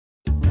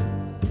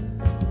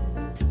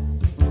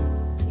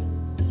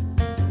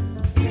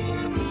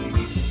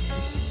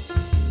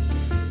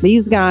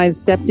These guys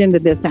stepped into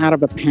this out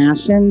of a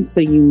passion,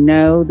 so you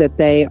know that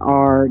they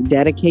are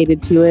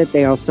dedicated to it.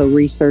 They also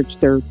research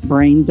their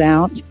brains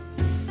out.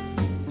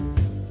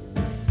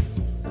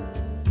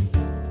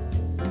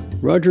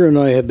 Roger and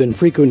I have been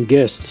frequent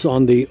guests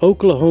on the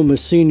Oklahoma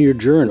Senior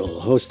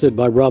Journal, hosted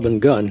by Robin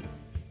Gunn.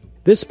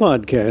 This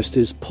podcast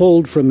is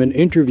pulled from an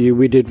interview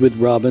we did with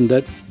Robin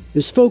that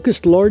is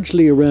focused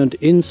largely around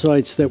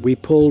insights that we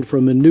pulled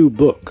from a new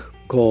book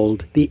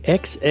called The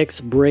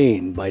XX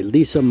Brain by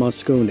Lisa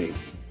Mosconi.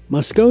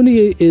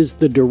 Mosconi is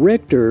the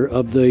director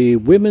of the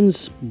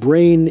Women's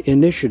Brain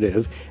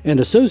Initiative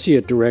and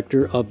associate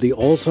director of the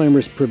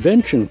Alzheimer's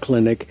Prevention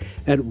Clinic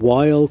at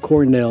Weill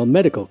Cornell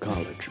Medical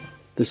College.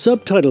 The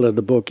subtitle of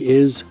the book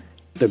is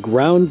The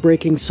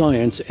Groundbreaking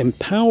Science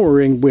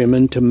Empowering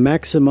Women to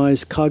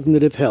Maximize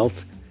Cognitive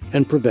Health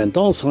and Prevent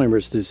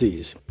Alzheimer's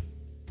Disease.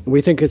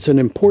 We think it's an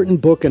important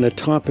book and a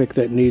topic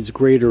that needs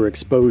greater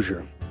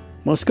exposure.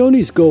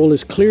 Mosconi's goal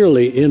is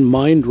clearly in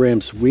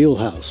MindRamp's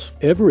wheelhouse.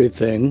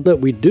 Everything that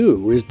we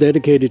do is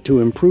dedicated to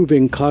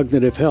improving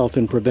cognitive health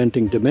and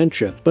preventing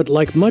dementia. But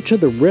like much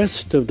of the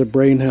rest of the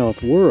brain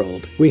health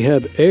world, we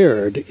have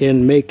erred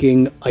in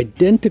making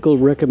identical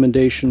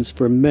recommendations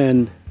for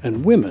men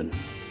and women.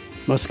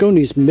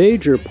 Mosconi's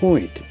major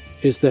point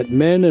is that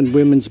men and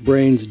women's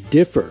brains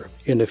differ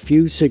in a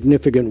few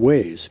significant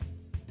ways.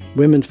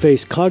 Women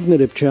face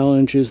cognitive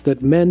challenges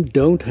that men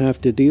don't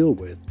have to deal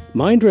with.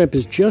 MindRamp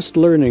is just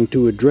learning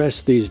to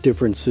address these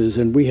differences,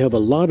 and we have a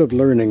lot of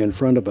learning in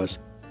front of us.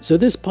 So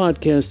this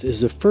podcast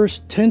is a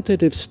first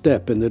tentative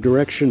step in the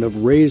direction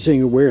of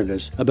raising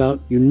awareness about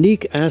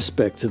unique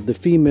aspects of the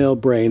female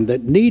brain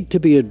that need to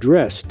be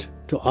addressed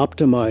to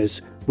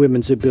optimize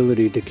women's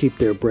ability to keep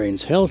their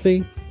brains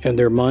healthy and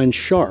their minds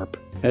sharp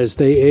as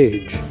they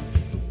age.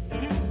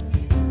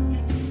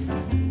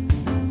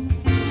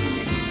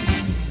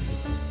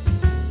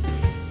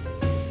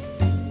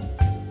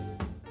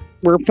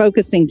 We're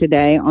focusing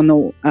today on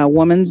the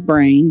woman's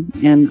brain,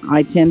 and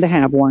I tend to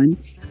have one.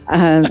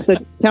 So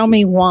tell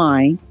me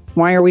why.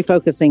 Why are we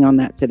focusing on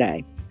that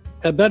today?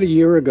 About a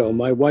year ago,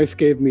 my wife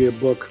gave me a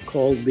book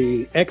called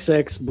The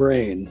XX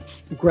Brain,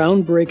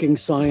 Groundbreaking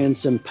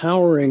Science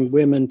Empowering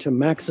Women to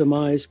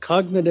Maximize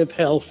Cognitive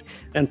Health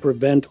and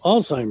Prevent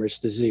Alzheimer's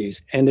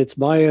Disease. And it's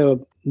by a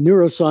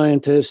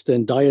neuroscientist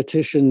and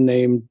dietitian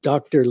named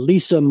Dr.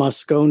 Lisa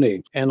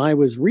Mosconi. And I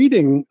was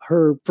reading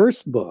her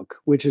first book,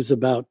 which is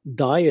about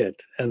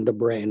diet and the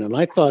brain. And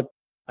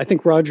I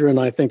think Roger and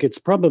I think it's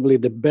probably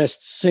the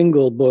best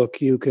single book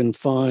you can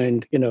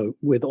find,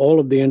 with all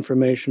of the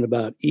information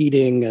about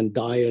eating and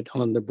diet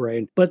on the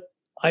brain. But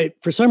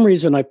for some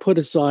reason, I put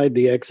aside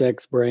the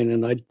XX Brain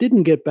and I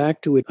didn't get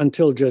back to it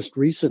until just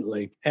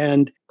recently.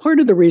 And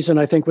part of the reason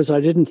I think was I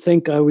didn't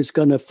think I was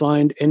going to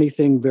find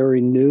anything very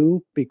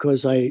new,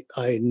 because I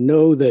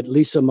know that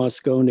Lisa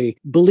Mosconi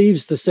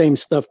believes the same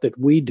stuff that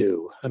we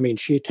do. I mean,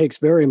 she takes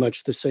very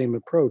much the same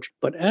approach.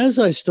 But as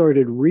I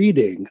started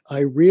reading, I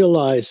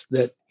realized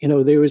that,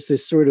 there was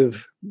this sort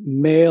of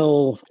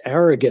male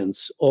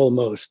arrogance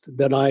almost,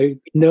 that I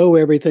know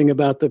everything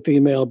about the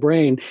female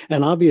brain.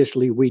 And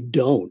obviously we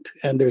don't.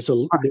 And there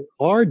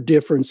are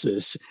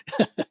differences,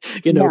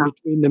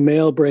 between the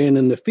male brain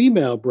and the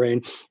female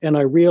brain. And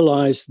I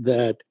realized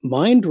that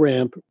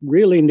MindRamp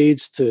really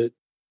needs to,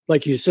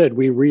 like you said,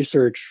 we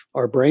research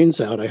our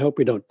brains out. I hope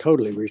we don't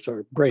totally research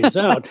our brains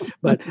out,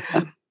 but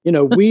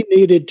we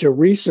needed to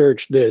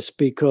research this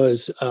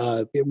because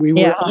we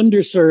were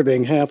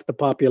underserving half the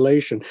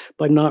population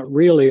by not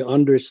really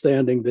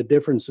understanding the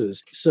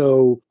differences.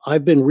 So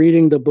I've been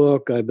reading the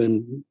book. I've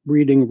been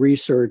reading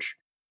research.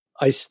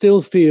 I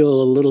still feel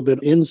a little bit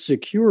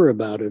insecure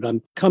about it.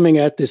 I'm coming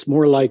at this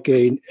more like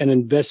an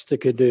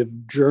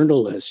investigative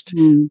journalist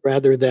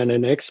rather than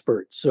an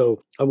expert.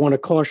 So I want to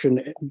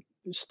caution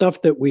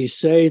stuff that we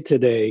say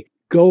today,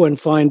 go and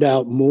find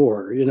out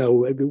more.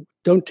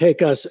 Don't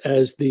take us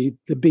as the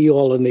be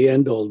all and the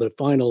end all, the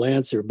final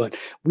answer, but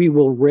we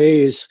will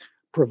raise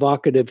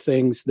provocative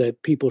things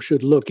that people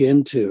should look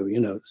into,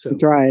 So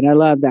that's right. I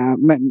love that.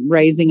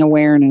 Raising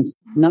awareness.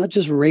 Not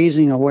just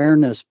raising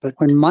awareness, but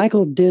when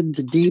Michael did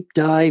the deep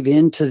dive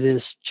into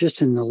this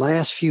just in the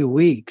last few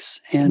weeks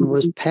and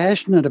was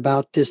passionate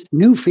about this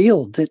new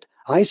field that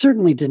I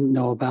certainly didn't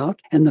know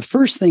about. And the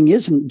first thing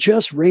isn't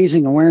just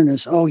raising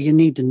awareness. Oh, you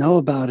need to know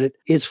about it.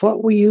 It's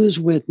what we use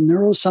with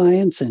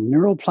neuroscience and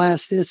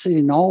neuroplasticity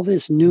and all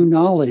this new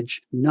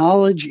knowledge.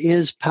 Knowledge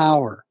is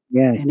power.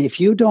 Yes. And if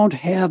you don't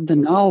have the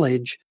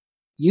knowledge,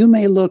 you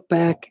may look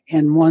back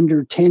and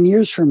wonder 10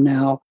 years from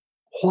now,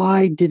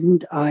 why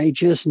didn't I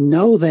just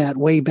know that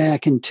way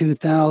back in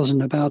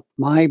 2000 about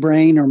my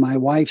brain or my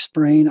wife's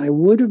brain? I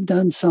would have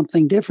done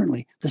something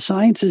differently. The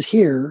science is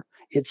here.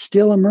 It's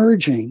still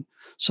emerging.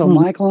 So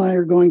Michael and I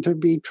are going to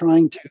be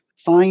trying to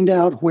find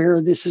out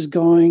where this is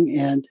going.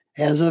 And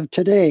as of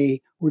today,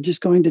 We're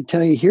just going to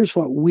tell you, here's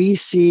what we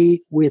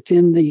see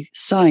within the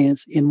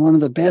science in one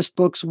of the best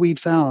books we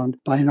found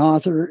by an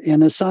author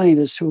and a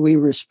scientist who we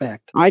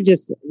respect. I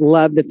just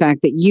love the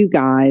fact that you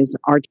guys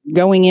are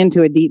going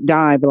into a deep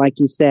dive, like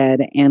you said,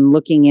 and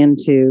looking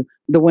into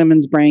the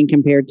women's brain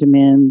compared to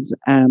men's.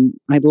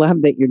 I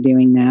love that you're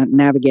doing that,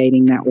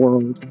 navigating that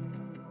world.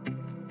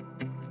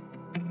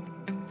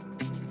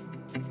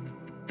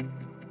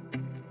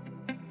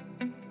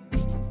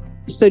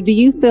 So do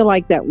you feel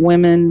like that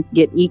women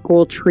get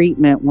equal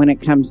treatment when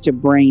it comes to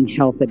brain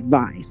health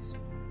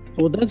advice?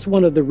 Well, that's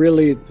one of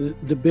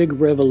the big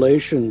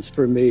revelations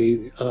for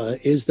me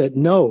is that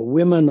no,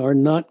 women are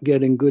not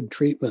getting good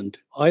treatment,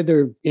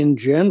 either in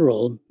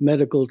general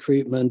medical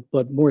treatment,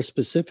 but more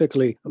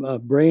specifically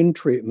brain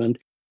treatment.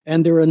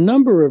 And there are a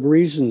number of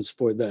reasons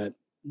for that.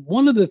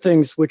 One of the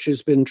things which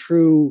has been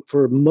true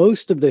for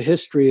most of the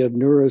history of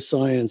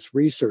neuroscience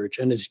research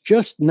and is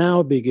just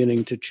now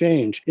beginning to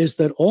change is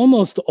that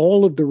almost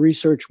all of the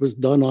research was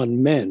done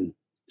on men.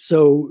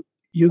 So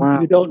you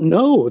don't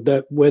know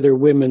that whether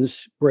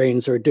women's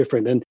brains are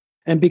different.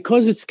 And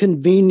because it's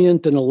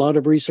convenient and a lot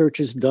of research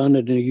is done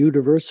in a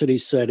university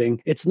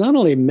setting, it's not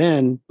only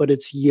men, but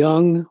it's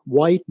young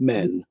white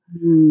men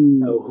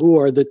who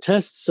are the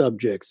test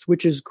subjects,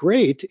 which is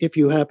great if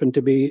you happen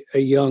to be a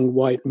young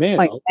white male.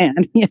 White man,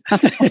 yeah.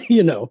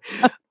 You know.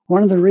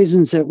 One of the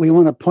reasons that we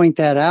want to point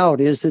that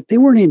out is that they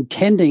weren't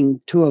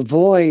intending to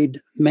avoid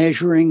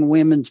measuring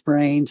women's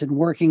brains and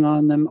working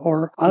on them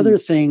or other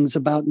things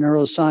about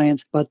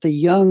neuroscience, but the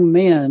young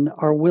men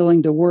are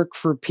willing to work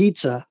for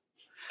pizza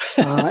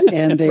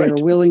and they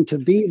are willing to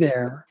be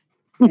there.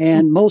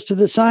 And most of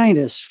the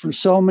scientists for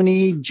so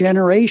many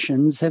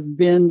generations have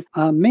been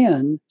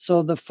men.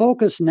 So the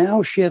focus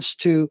now shifts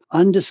to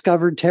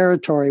undiscovered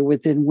territory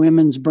within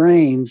women's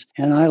brains.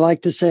 And I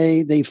like to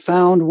say they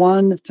found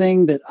one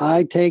thing that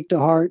I take to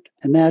heart,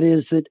 and that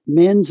is that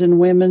men's and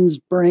women's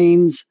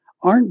brains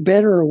aren't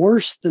better or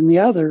worse than the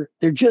other.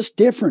 They're just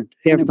different.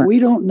 And if we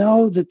don't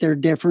know that they're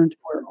different,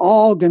 we're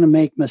all going to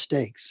make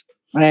mistakes.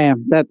 Yeah,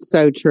 that's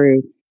so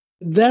true.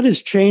 That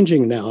is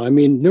changing now. I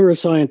mean,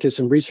 neuroscientists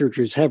and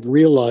researchers have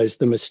realized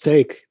the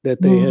mistake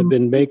that they have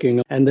been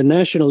making. And the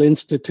National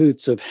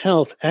Institutes of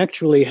Health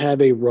actually have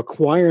a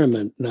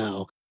requirement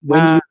now.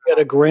 When you get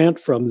a grant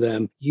from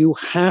them, you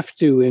have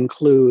to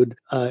include,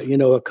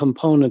 a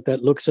component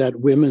that looks at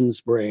women's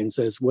brains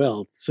as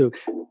well. So,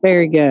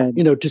 very good.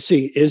 To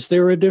see, is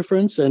there a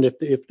difference? And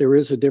if there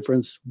is a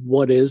difference,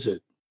 what is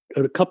it?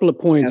 A couple of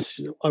points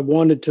I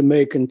wanted to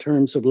make in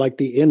terms of like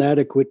the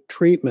inadequate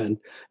treatment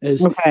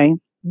is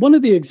one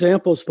of the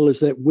examples, Phil, is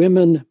that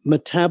women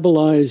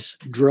metabolize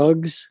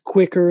drugs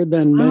quicker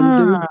than men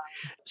do.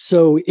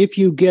 So if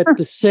you get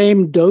the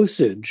same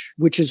dosage,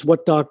 which is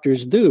what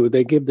doctors do,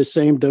 they give the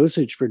same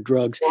dosage for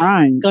drugs,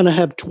 it's going to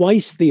have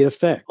twice the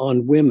effect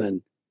on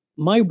women.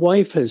 My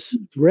wife has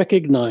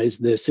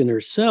recognized this in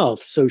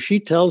herself. So she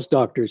tells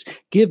doctors,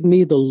 give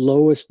me the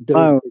lowest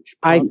dosage.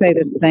 I say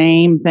the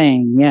same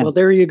thing. Yes. Well,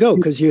 there you go.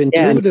 Because you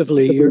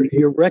intuitively,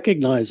 you're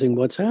recognizing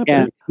what's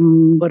happening.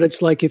 Yeah. But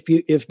it's like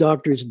if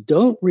doctors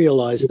don't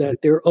realize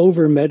that, they're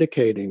over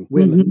medicating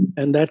women,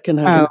 and that can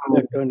have an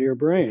effect on your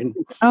brain.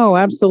 Oh,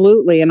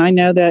 absolutely. And I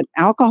know that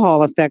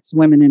alcohol affects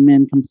women and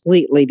men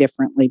completely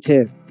differently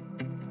too.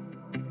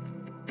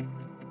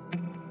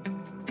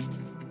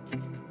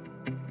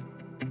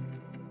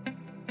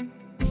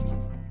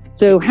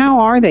 So how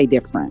are they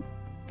different?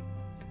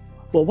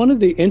 Well, one of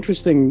the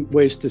interesting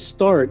ways to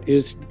start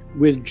is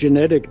with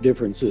genetic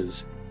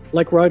differences.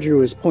 Like Roger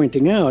was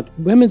pointing out,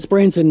 women's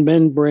brains and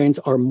men's brains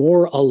are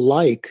more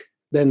alike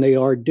than they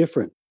are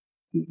different.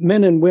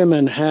 Men and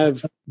women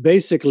have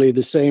basically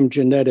the same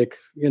genetic,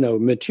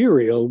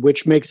 material,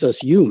 which makes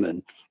us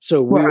human.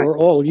 So we are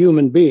all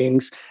human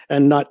beings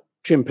and not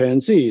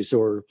chimpanzees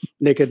or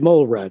naked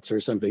mole rats or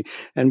something.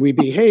 And we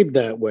behave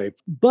that way.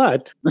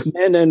 But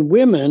men and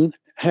women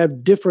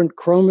have different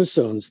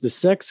chromosomes, the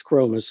sex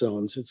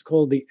chromosomes. It's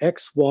called the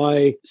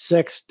XY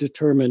sex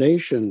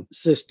determination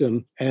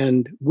system.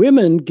 And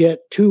women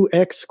get 2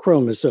 X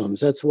chromosomes.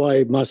 That's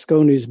why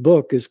Mosconi's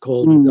book is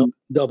called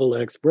Double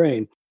X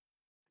Brain.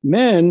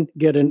 Men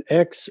get an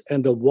X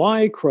and a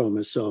Y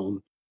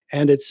chromosome.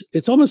 And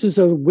it's almost as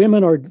though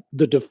women are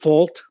the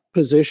default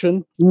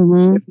position.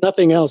 If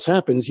nothing else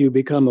happens, you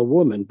become a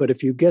woman. But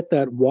if you get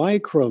that Y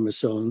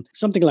chromosome,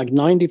 something like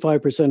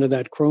 95% of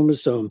that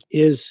chromosome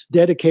is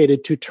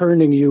dedicated to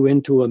turning you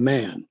into a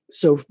man.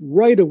 So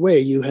right away,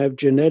 you have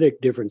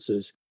genetic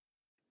differences.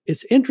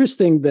 It's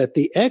interesting that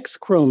the X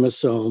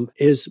chromosome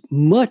is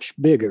much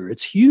bigger.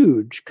 It's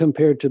huge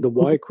compared to the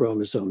Y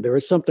chromosome. There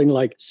are something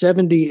like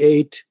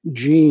 78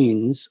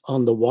 genes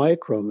on the Y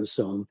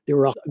chromosome.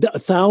 There are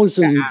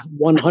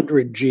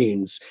 1,100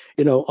 genes,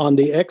 on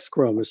the X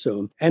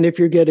chromosome. And if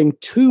you're getting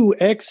 2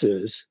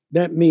 X's,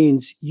 that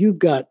means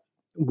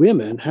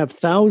women have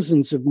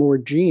thousands of more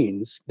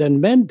genes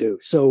than men do.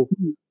 So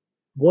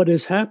what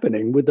is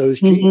happening with those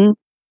genes?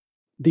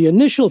 The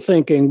initial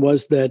thinking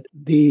was that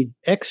the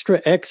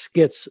extra X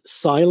gets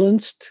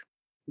silenced.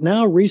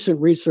 Now recent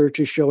research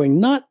is showing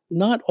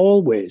not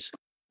always.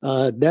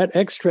 That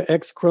extra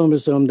X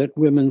chromosome that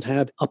women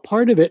have, a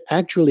part of it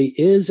actually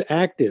is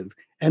active.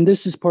 And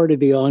this is part of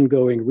the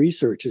ongoing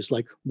research is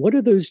like, what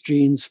are those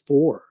genes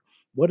for?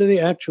 What are they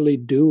actually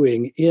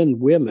doing in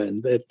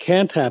women that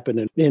can't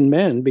happen in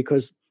men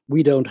because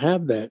we don't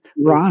have that?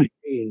 Right.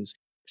 Genes.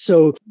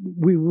 So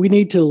we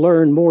need to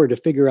learn more to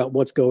figure out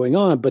what's going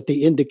on. But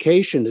the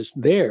indication is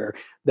there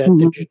that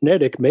the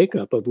genetic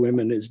makeup of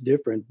women is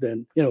different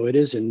than, it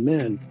is in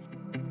men.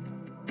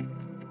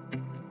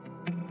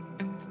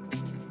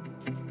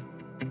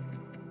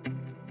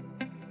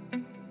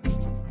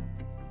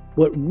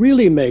 What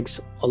really makes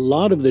a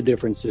lot of the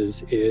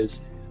differences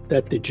is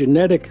that the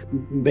genetic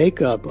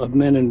makeup of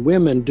men and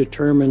women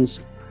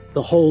determines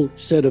the whole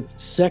set of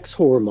sex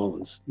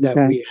hormones that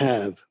we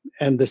have.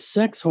 And the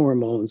sex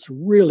hormones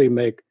really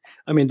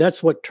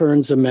that's what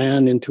turns a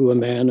man into a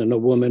man and a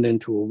woman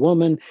into a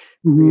woman,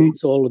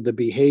 creates all of the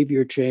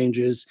behavior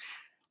changes.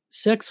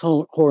 Sex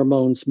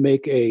hormones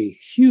make a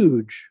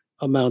huge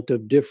amount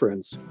of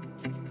difference.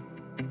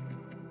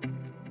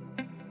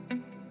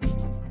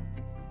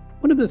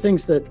 One of the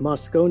things that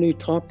Mosconi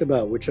talked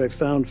about, which I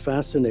found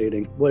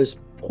fascinating, was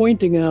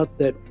pointing out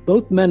that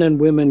both men and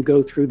women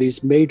go through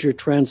these major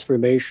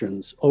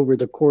transformations over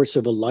the course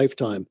of a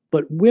lifetime,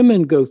 but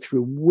women go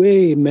through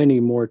way many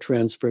more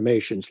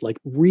transformations, like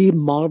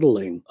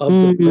remodeling of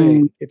the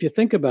brain. If you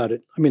think about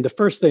it, the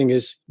first thing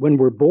is when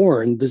we're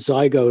born, the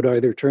zygote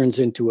either turns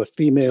into a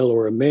female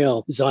or a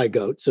male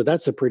zygote. So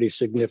that's a pretty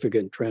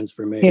significant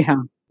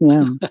transformation.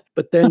 Yeah.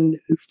 But then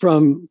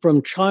from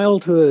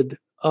childhood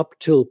up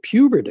till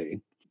puberty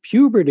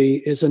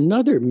is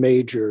another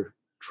major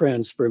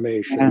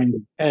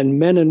transformation. And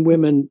men and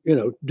women,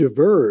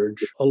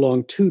 diverge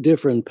along two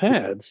different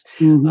paths.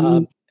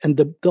 And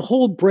the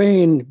whole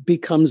brain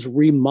becomes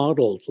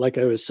remodeled, like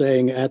I was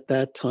saying at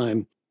that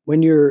time.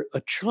 When you're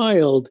a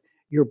child,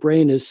 your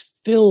brain is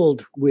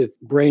filled with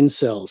brain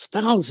cells,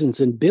 thousands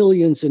and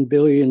billions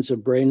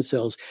of brain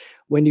cells.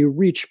 When you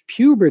reach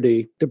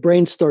puberty, the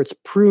brain starts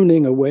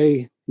pruning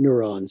away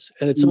neurons,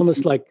 and it's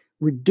almost like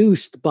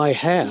reduced by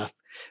half,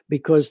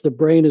 because the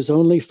brain is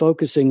only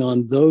focusing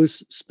on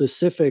those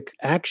specific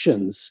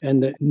actions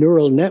and the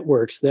neural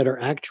networks that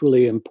are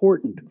actually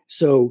important.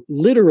 So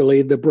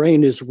literally, the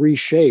brain is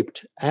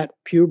reshaped at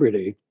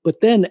puberty.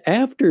 But then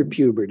after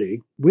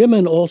puberty,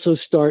 women also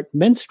start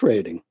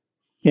menstruating.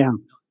 Yeah.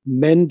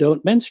 Men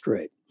don't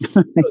menstruate.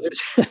 So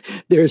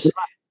there's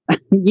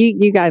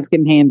you guys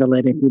can handle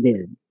it if you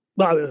did.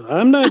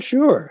 I'm not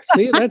sure.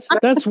 See,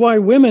 that's why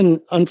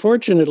women,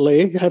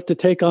 unfortunately, have to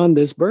take on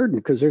this burden,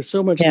 because they're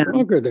so much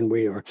stronger than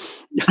we are.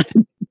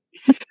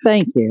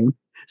 Thank you.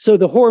 So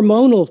the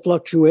hormonal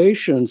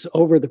fluctuations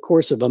over the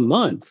course of a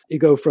month, you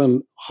go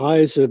from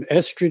highs of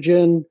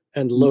estrogen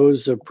and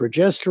lows of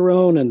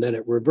progesterone, and then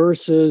it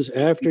reverses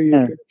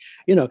after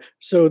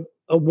so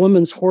a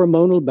woman's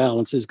hormonal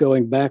balance is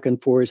going back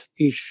and forth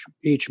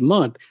each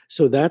month.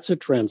 So that's a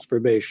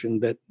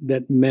transformation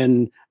that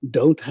men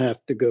don't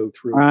have to go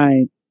through.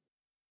 Right.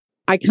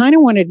 I kind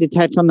of wanted to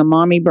touch on the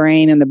mommy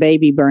brain and the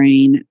baby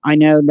brain. I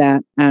know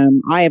that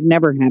I have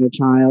never had a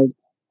child,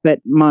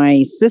 but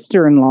my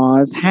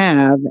sister-in-laws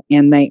have,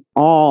 and they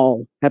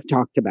all have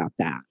talked about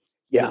that.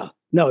 Yeah.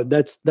 No,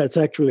 that's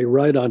actually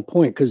right on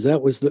point, because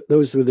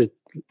those were the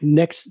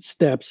next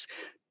steps.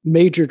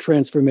 Major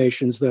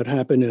transformations that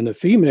happen in a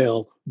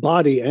female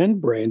body and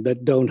brain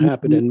that don't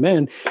happen in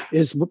men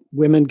is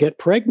women get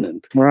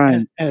pregnant.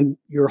 Right. And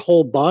your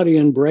whole body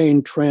and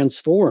brain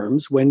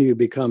transforms when you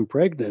become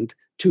pregnant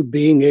to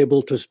being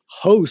able to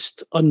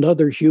host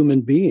another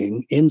human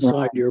being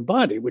inside your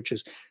body, which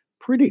is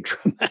pretty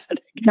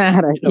traumatic.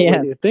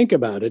 When you think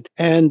about it.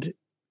 And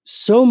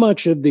so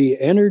much of the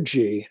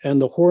energy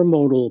and the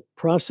hormonal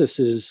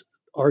processes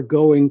are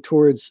going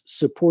towards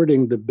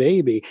supporting the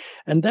baby.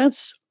 And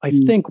that's, I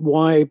think,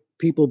 why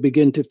people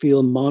begin to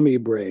feel mommy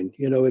brain.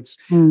 It's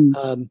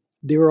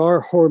there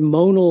are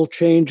hormonal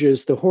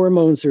changes. The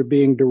hormones are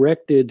being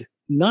directed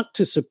not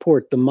to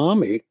support the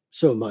mommy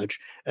so much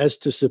as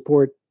to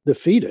support the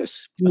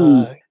fetus.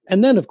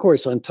 And then, of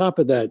course, on top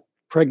of that,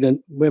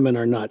 pregnant women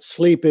are not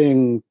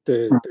sleeping,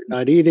 they're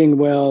not eating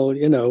well,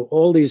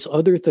 all these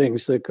other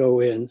things that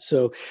go in.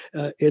 So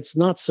it's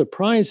not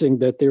surprising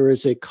that there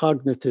is a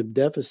cognitive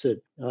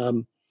deficit.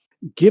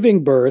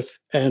 Giving birth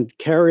and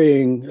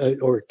caring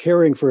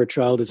for a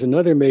child is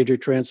another major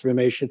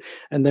transformation.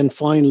 And then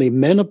finally,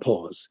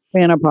 menopause.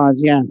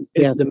 Yes.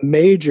 Is the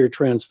major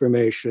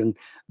transformation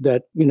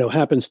that,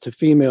 happens to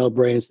female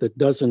brains that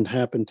doesn't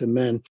happen to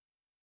men.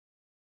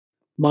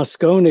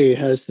 Mosconi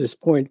has this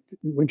point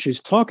when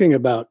she's talking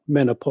about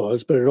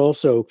menopause, but it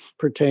also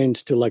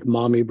pertains to like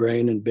mommy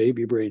brain and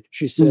baby brain.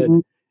 She said,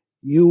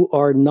 you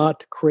are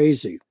not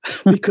crazy,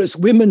 because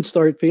women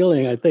start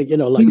feeling, I think,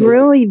 like, you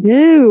really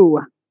do.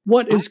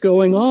 What is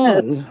going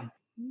on?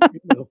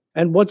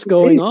 And what's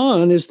going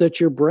on is that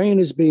your brain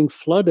is being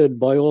flooded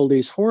by all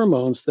these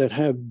hormones that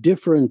have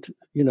different,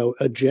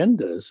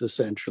 agendas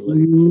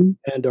essentially,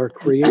 and are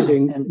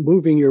creating and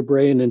moving your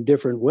brain in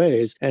different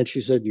ways. And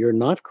she said, "You're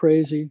not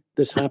crazy.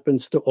 This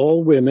happens to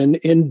all women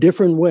in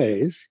different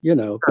ways,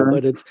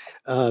 but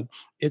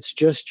it's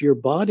just your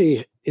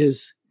body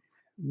is."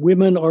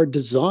 Women are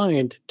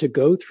designed to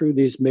go through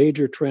these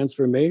major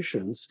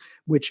transformations,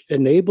 which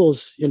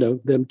enables,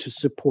 them to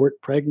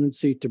support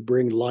pregnancy, to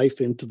bring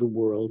life into the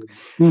world.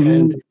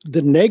 And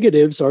the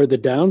negatives are the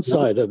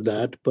downside of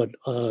that, but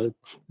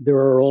there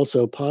are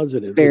also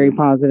positives. Very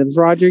positives.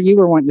 Roger, you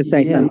were wanting to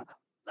say something.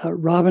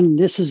 Robin,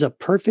 this is a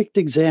perfect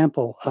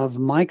example of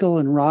Michael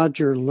and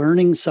Roger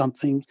learning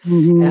something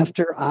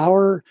after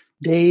our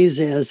days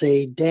as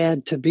a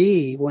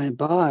dad-to-be went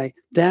by.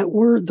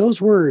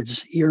 Those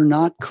words, "you're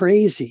not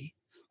crazy,"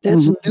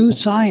 that's new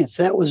science.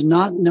 That was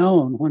not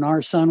known when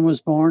our son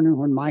was born and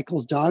when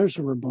Michael's daughters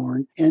were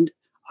born. And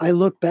I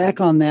look back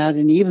on that,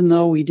 and even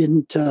though we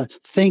didn't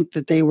think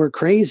that they were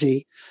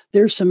crazy,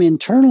 there's some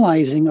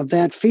internalizing of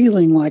that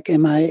feeling like,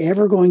 am I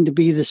ever going to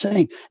be the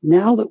same?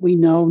 Now that we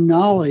know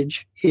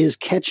knowledge is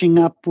catching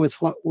up with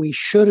what we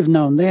should have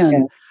known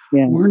then,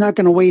 we're not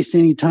going to waste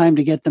any time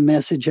to get the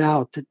message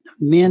out that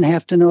men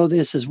have to know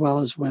this as well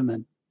as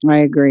women. I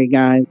agree,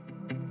 guys.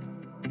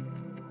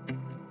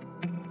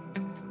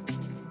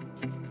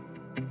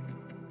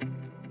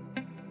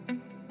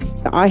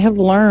 I have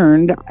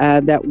learned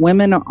that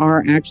women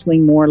are actually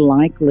more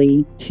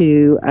likely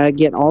to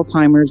get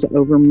Alzheimer's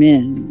over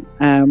men.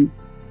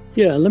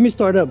 Let me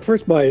start up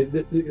first by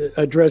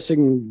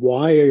addressing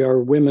why are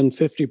women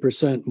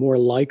 50% more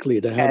likely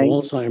to have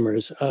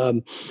Alzheimer's.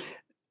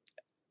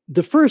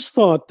 The first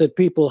thought that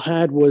people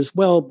had was,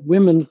 well,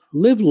 women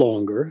live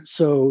longer.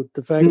 So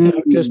the fact,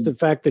 just the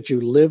fact that you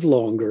live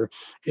longer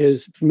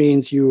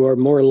means you are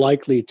more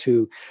likely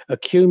to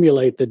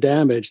accumulate the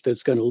damage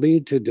that's going to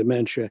lead to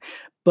dementia.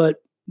 But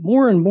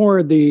more and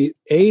more, the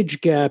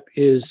age gap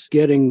is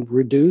getting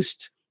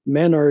reduced.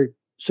 Men are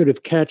sort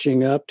of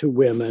catching up to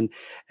women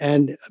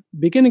and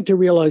beginning to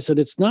realize that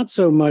it's not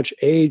so much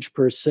age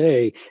per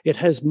se. It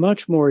has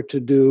much more to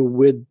do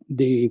with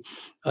the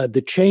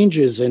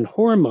changes in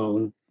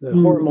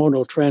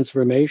hormonal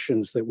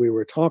transformations that we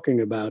were talking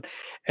about.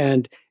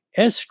 And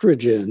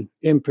estrogen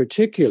in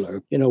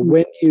particular,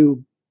 when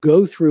you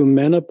go through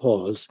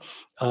menopause,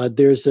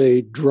 there's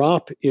a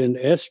drop in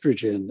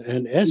estrogen,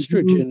 and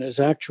estrogen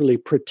is actually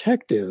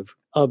protective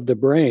of the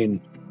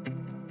brain.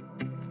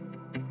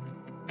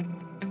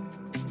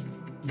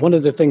 One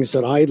of the things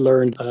that I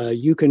learned,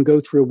 you can go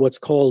through what's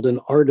called an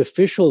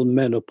artificial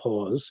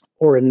menopause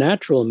or a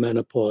natural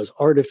menopause.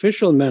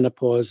 Artificial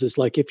menopause is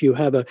like if you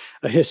have a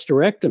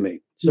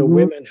hysterectomy. So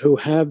women who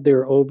have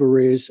their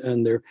ovaries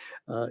and their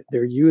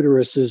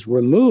uteruses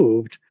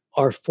removed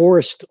are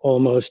forced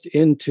almost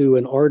into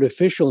an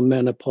artificial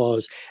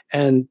menopause,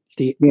 and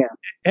the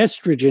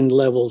estrogen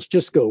levels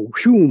just go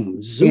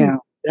zoom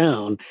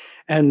down,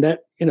 and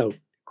that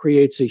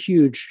creates a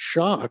huge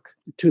shock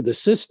to the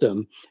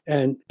system.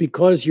 And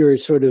because you're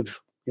sort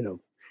of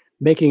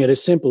making it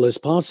as simple as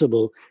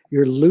possible,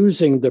 you're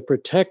losing the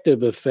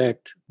protective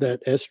effect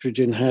that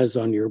estrogen has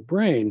on your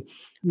brain.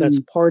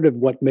 That's part of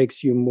what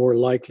makes you more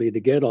likely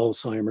to get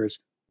Alzheimer's.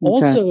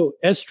 Also,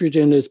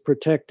 estrogen is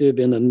protective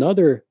in in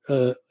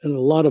a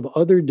lot of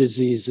other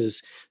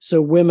diseases.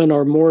 So women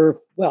are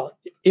more,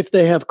 if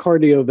they have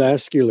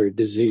cardiovascular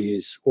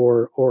disease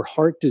or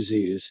heart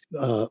disease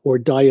or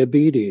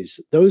diabetes,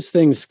 those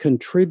things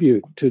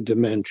contribute to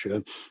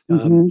dementia.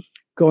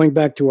 Going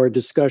back to our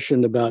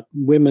discussion about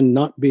women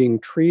not being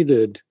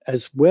treated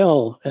as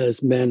well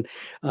as men,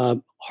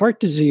 heart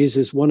disease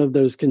is one of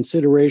those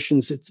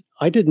considerations.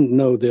 I didn't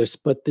know this,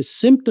 but the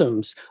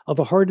symptoms of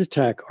a heart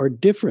attack are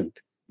different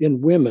in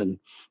women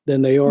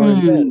than they are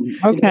in men.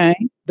 Okay.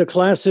 The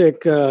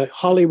classic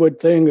Hollywood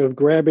thing of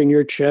grabbing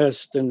your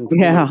chest, and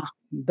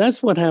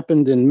that's what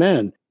happened in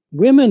men.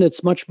 Women,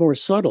 it's much more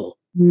subtle.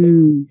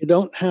 You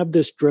don't have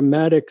this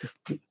dramatic,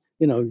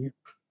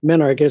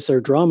 men, I guess,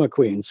 are drama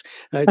queens.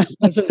 It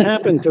doesn't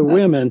happen to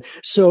women.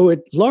 So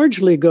it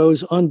largely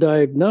goes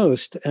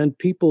undiagnosed, and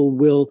people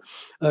will,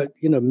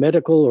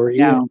 medical or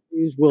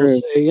EMTs will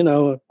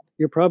say,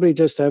 you're probably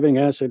just having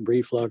acid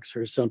reflux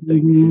or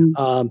something.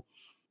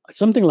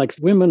 Something like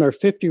women are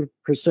 50%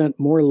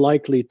 more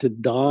likely to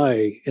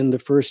die in the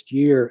first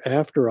year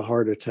after a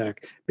heart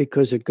attack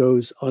because it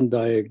goes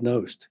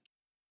undiagnosed.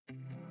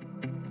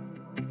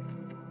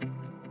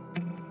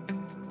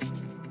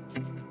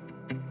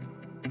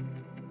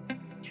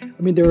 I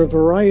mean, there are a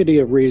variety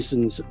of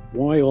reasons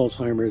why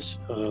Alzheimer's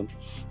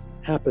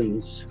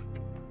happens,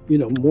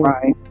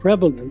 more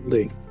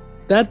prevalently.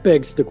 That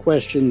begs the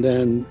question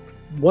then,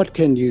 what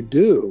can you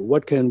do?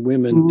 What can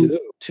women do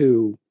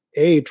to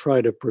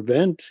try to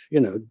prevent,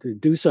 to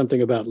do something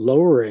about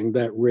lowering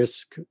that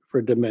risk for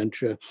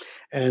dementia,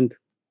 and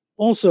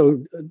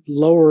also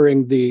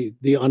lowering the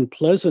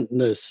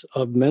unpleasantness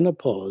of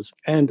menopause.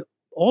 And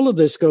all of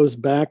this goes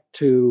back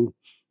to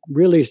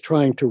really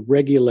trying to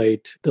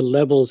regulate the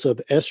levels of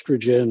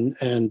estrogen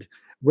and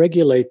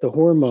regulate the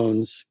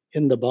hormones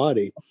in the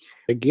body.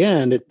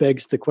 Again, it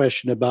begs the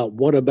question about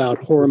what about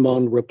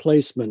hormone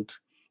replacement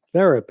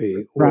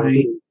therapy or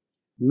Right.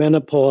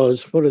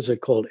 menopause, what is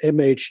it called?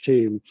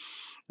 MHT,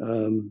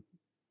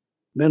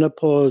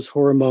 menopause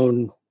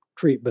hormone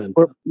treatment.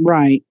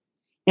 Right.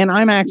 And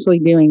I'm actually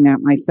doing that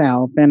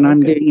myself, and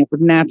I'm doing it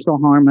with natural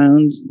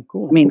hormones.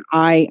 Cool. I mean,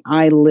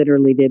 I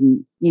literally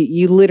didn't,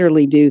 you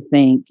literally do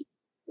think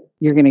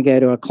you're going to go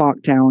to a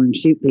clock tower and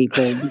shoot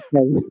people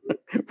because,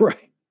 right.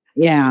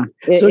 Yeah.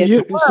 So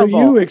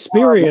you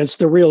experienced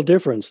the real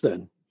difference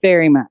then?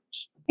 Very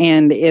much.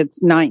 And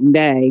it's night and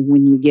day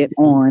when you get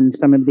on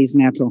some of these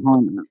natural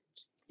hormones.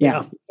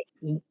 Yeah.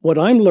 What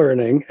I'm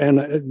learning,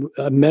 and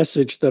a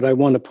message that I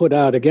want to put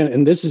out again,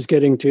 and this is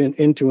getting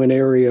into an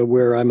area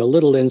where I'm a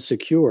little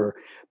insecure,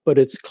 but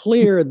it's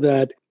clear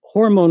that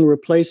hormone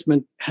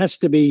replacement has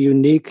to be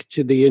unique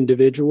to the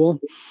individual.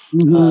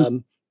 Mm-hmm.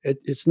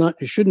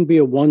 It shouldn't be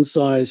a one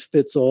size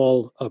fits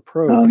all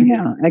approach. Oh,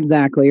 yeah,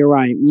 exactly. You're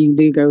right. You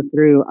do go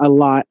through a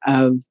lot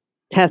of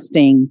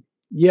testing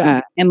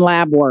and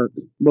lab work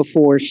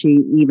before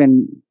she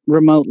even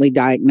remotely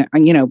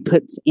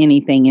puts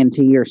anything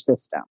into your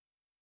system.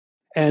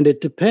 And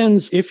it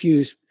depends. If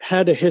you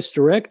had a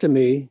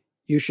hysterectomy,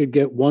 you should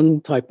get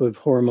one type of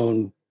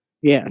hormone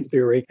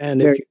theory.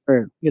 And if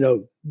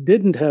you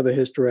didn't have a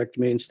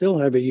hysterectomy and still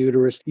have a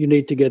uterus, you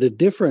need to get a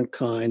different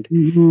kind.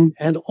 Mm-hmm.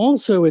 And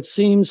also, it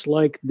seems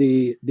like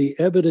the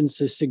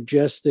evidence is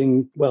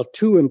suggesting, well,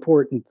 two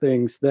important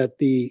things: that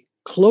the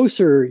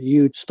closer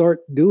you start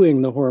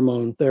doing the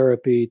hormone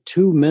therapy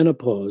to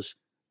menopause,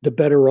 the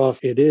better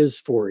off it is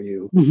for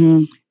you.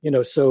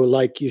 Mm-hmm. So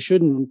like you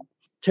shouldn't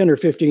 10 or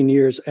 15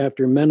 years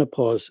after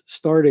menopause,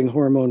 starting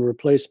hormone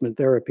replacement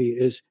therapy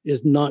is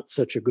not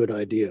such a good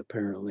idea,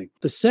 apparently.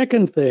 The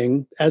second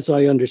thing, as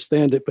I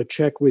understand it, but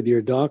check with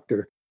your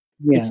doctor,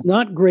 it's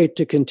not great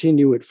to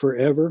continue it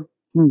forever.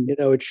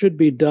 It should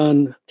be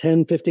done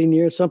 10, 15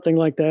 years, something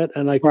like that.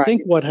 And I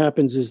think what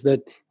happens is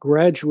that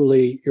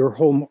gradually your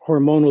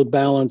hormonal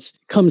balance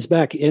comes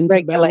back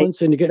into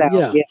balance, and you get,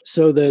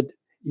 so that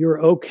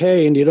you're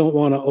okay and you don't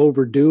want to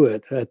overdo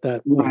it at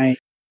that point. Right.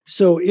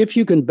 So if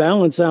you can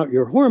balance out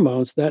your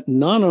hormones, that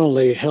not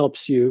only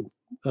helps you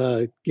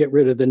get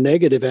rid of the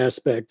negative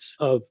aspects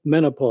of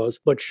menopause,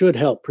 but should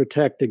help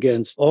protect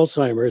against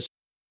Alzheimer's.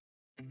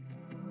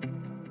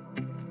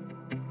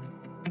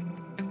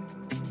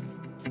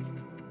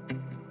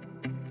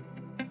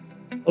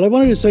 Well, I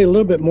wanted to say a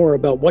little bit more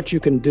about what you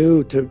can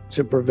do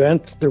to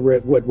prevent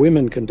what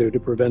women can do to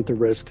prevent the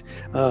risk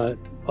of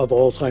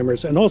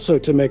Alzheimer's, and also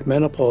to make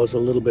menopause a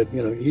little bit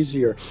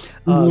easier.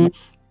 Mm-hmm.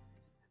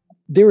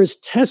 There is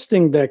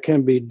testing that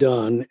can be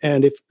done,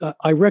 and if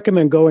I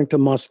recommend going to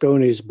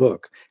Mosconi's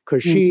book,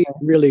 because she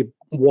really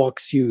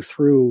walks you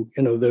through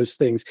those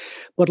things.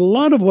 But a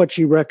lot of what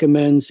she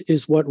recommends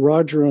is what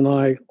Roger and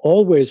I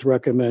always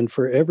recommend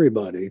for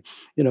everybody,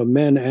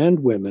 men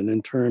and women,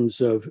 in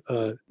terms of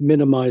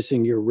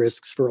minimizing your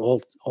risks for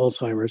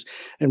Alzheimer's,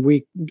 and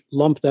we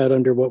lump that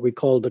under what we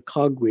call the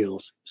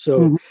cogwheels.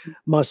 So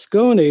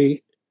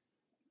Mosconi,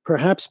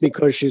 perhaps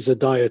because she's a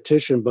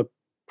dietitian, but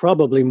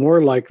probably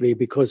more likely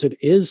because it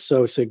is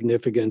so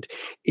significant,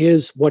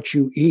 is what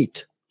you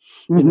eat,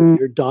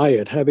 your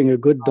diet, having a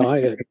good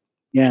diet.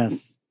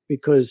 Yes.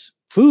 Because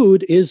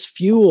food is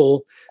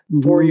fuel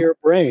for your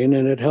brain,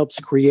 and it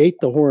helps create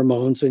the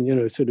hormones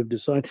and, sort of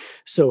decide.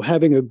 So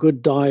having a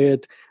good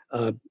diet,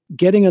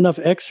 getting enough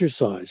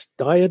exercise,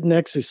 diet and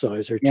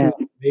exercise are two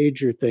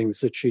major things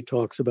that she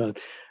talks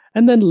about.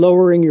 And then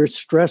lowering your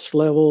stress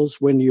levels.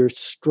 When you're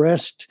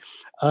stressed,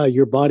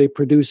 your body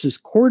produces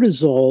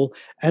cortisol.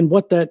 And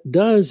what that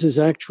does is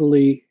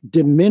actually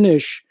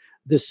diminish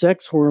the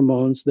sex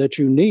hormones that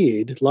you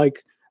need,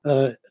 like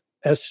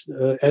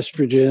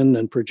estrogen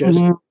and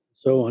progesterone, and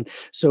so on.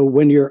 So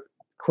when you're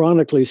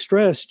chronically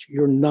stressed,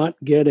 you're not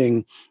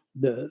getting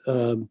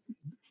the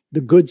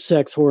good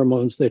sex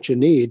hormones that you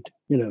need,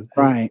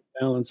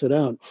 balance it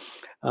out.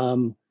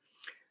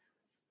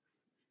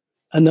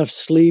 Enough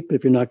sleep.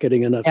 If you're not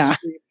getting enough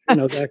sleep,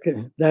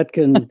 that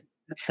can,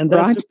 and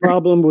that's a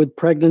problem with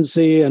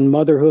pregnancy and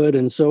motherhood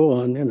and so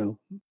on,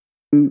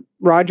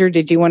 Roger,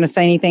 did you want to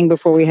say anything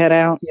before we head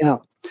out? Yeah.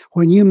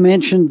 When you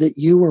mentioned that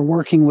you were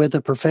working with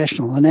a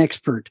professional, an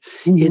expert,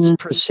 it's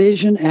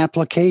precision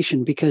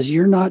application, because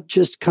you're not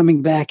just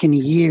coming back in a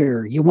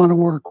year. You want to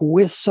work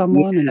with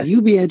someone and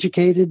you be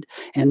educated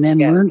and then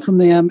learn from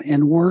them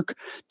and work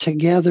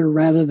together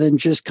rather than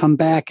just come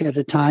back at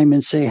a time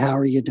and say, how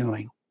are you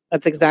doing?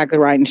 That's exactly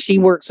right. And she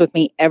works with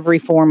me every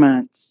 4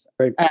 months.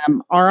 Right.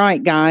 All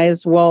right,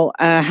 guys. Well,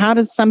 how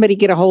does somebody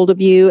get a hold of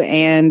you?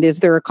 And is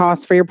there a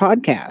cost for your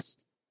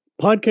podcast?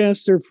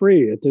 Podcasts are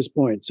free at this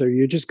point. So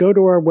you just go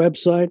to our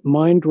website,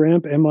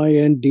 MindRamp,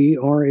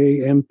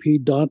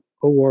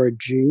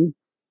 MindRamp.org.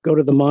 Go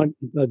to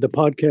the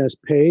podcast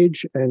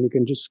page, and you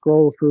can just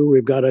scroll through.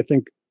 We've got, I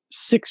think,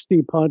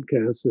 60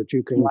 podcasts that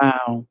you can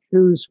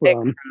choose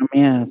from.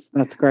 Yes,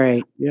 that's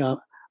great. Yeah.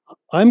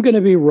 I'm going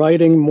to be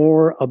writing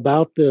more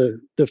about the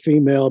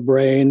female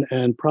brain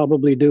and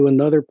probably do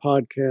another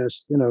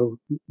podcast,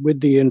 with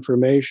the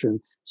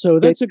information. So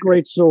that's a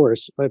great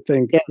source, I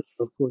think. Yes.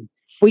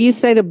 Will you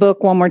say the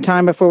book one more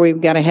time before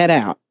we've got to head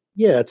out?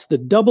 Yeah, it's The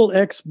Double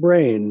X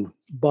Brain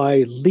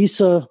by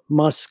Lisa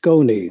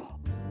Mosconi.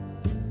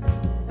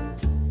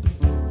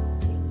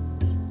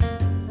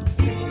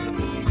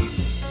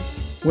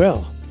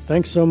 Well,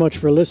 thanks so much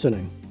for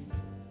listening.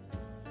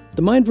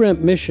 The MindRamp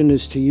mission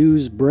is to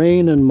use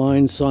brain and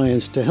mind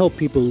science to help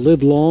people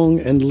live long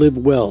and live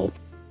well,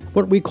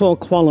 what we call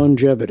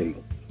qualongevity.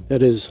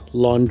 That is,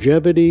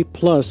 longevity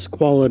plus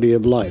quality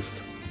of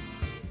life.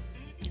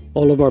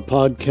 All of our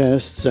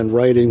podcasts and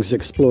writings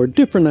explore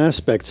different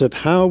aspects of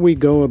how we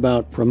go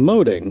about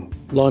promoting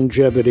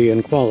longevity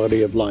and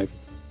quality of life.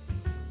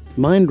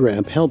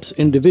 MindRamp helps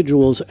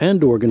individuals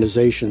and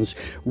organizations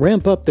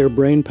ramp up their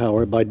brain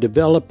power by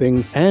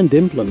developing and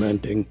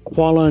implementing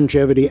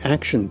qualongevity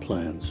action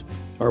plans.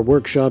 Our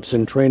workshops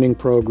and training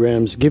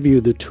programs give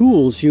you the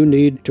tools you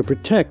need to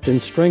protect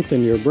and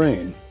strengthen your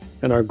brain.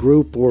 And our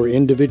group or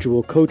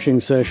individual coaching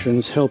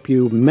sessions help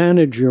you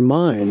manage your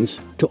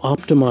minds to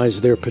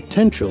optimize their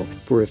potential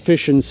for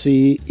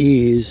efficiency,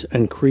 ease,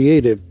 and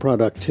creative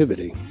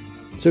productivity.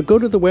 So go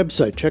to the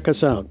website, check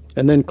us out,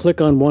 and then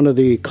click on one of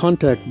the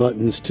contact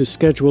buttons to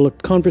schedule a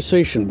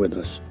conversation with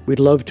us. We'd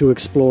love to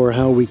explore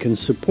how we can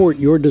support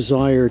your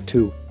desire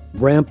to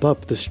ramp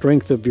up the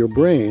strength of your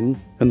brain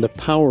and the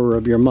power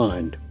of your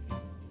mind.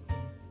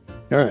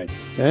 All right,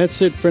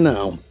 that's it for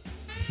now.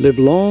 Live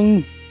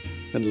long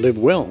and live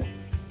well.